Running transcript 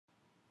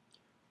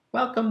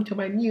Welcome to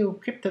my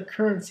new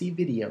cryptocurrency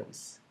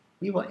videos.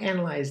 We will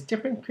analyze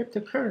different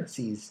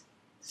cryptocurrencies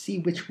to see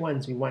which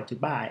ones we want to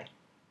buy.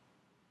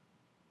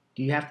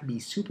 Do you have to be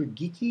super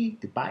geeky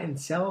to buy and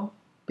sell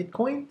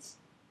Bitcoins?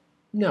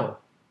 No,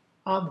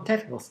 all the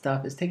technical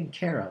stuff is taken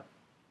care of.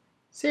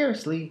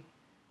 Seriously,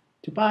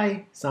 to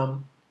buy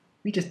some,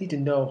 we just need to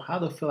know how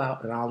to fill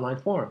out an online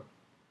form.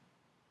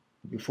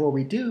 But before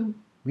we do,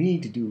 we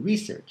need to do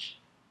research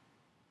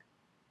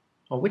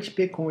on which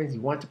Bitcoins you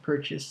want to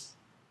purchase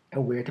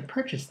and where to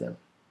purchase them.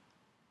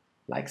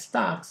 Like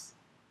stocks,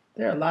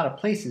 there are a lot of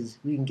places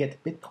we can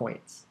get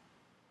Bitcoins.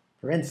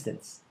 For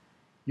instance,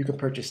 you can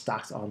purchase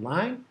stocks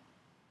online,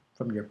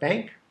 from your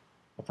bank,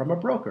 or from a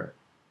broker.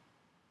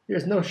 There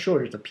is no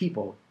shortage of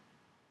people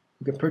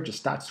who can purchase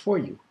stocks for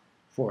you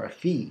for a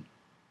fee.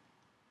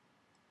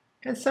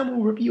 And some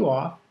will rip you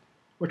off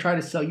or try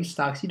to sell you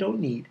stocks you don't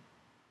need.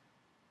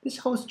 This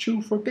holds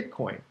true for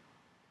Bitcoin.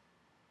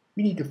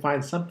 We need to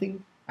find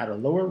something at a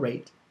lower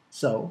rate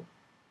so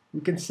we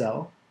can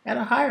sell at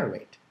a higher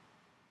rate,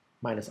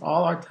 minus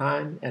all our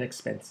time and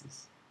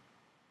expenses.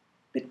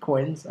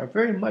 Bitcoins are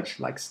very much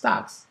like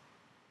stocks,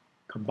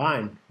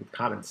 combined with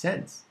common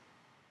sense.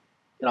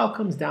 It all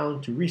comes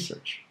down to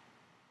research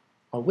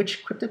on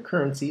which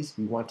cryptocurrencies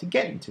we want to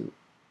get into.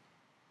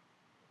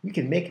 We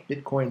can make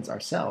Bitcoins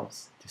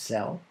ourselves to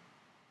sell,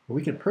 or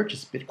we can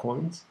purchase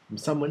Bitcoins from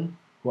someone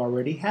who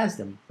already has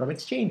them from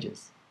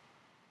exchanges.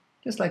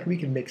 Just like we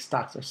can make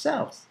stocks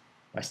ourselves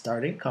by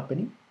starting a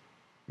company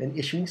and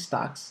issuing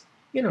stocks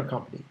in our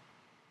company.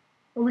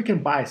 Or we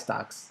can buy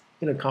stocks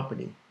in a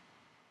company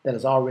that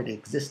is already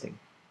existing.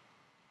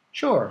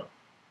 Sure,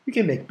 we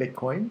can make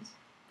Bitcoins.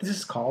 This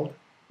is called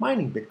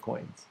mining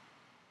Bitcoins.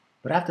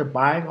 But after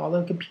buying all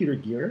the computer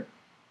gear,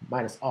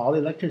 minus all the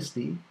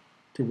electricity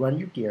to run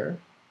your gear,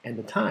 and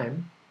the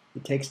time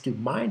it takes to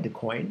mine the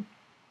coin,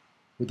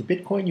 would the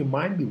Bitcoin you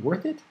mine be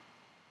worth it?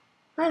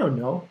 I don't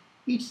know.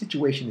 Each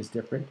situation is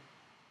different.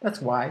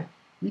 That's why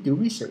we do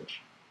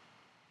research.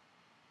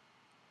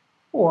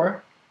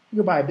 Or you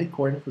can buy a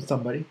Bitcoin from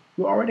somebody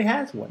who already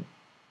has one.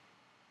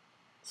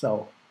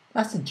 So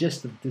that's the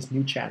gist of this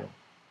new channel.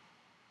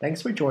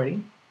 Thanks for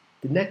joining.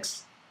 The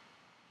next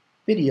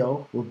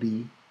video will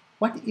be,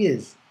 what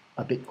is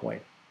a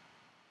Bitcoin?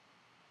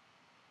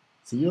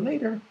 See you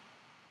later.